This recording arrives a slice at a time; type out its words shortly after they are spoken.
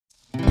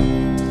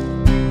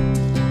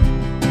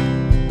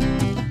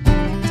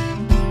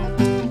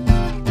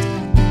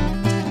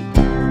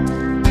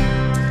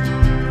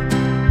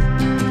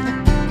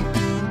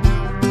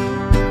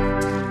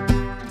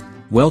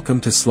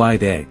Welcome to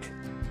Slide Egg.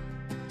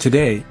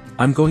 Today,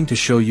 I'm going to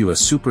show you a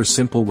super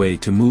simple way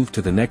to move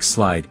to the next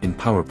slide in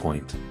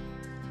PowerPoint.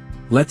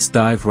 Let's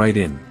dive right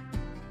in.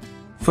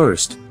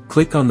 First,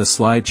 click on the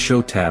Slide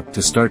Show tab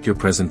to start your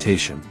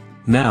presentation.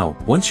 Now,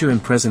 once you're in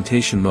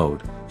presentation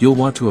mode, you'll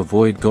want to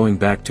avoid going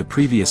back to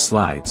previous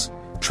slides.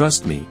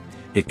 Trust me,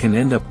 it can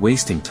end up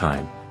wasting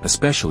time,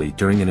 especially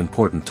during an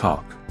important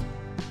talk.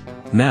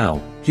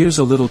 Now, here's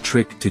a little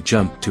trick to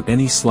jump to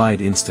any slide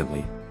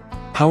instantly.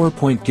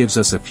 PowerPoint gives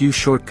us a few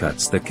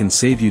shortcuts that can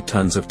save you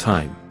tons of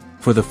time.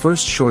 For the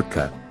first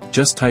shortcut,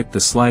 just type the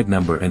slide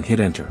number and hit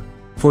enter.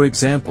 For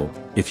example,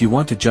 if you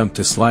want to jump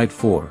to slide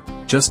 4,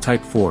 just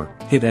type 4,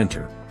 hit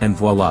enter, and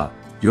voila,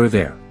 you're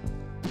there.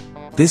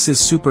 This is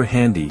super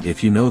handy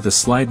if you know the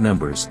slide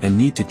numbers and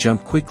need to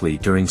jump quickly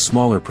during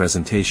smaller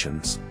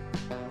presentations.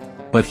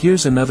 But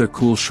here's another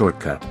cool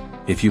shortcut.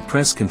 If you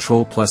press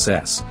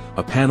Ctrl+S,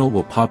 a panel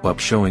will pop up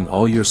showing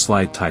all your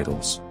slide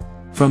titles.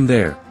 From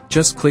there,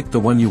 just click the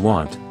one you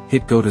want,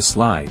 hit Go to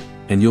Slide,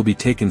 and you'll be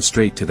taken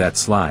straight to that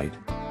slide.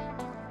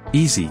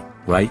 Easy,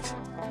 right?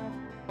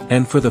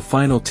 And for the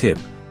final tip,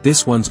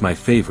 this one's my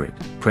favorite,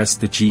 press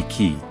the G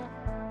key.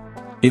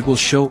 It will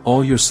show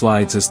all your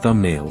slides as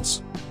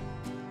thumbnails.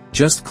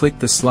 Just click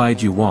the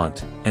slide you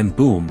want, and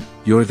boom,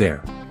 you're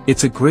there.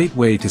 It's a great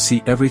way to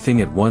see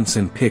everything at once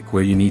and pick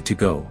where you need to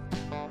go.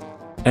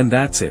 And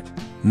that's it.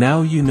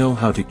 Now you know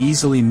how to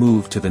easily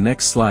move to the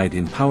next slide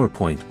in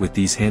PowerPoint with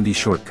these handy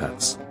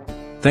shortcuts.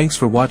 Thanks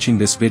for watching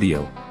this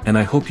video, and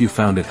I hope you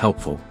found it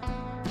helpful.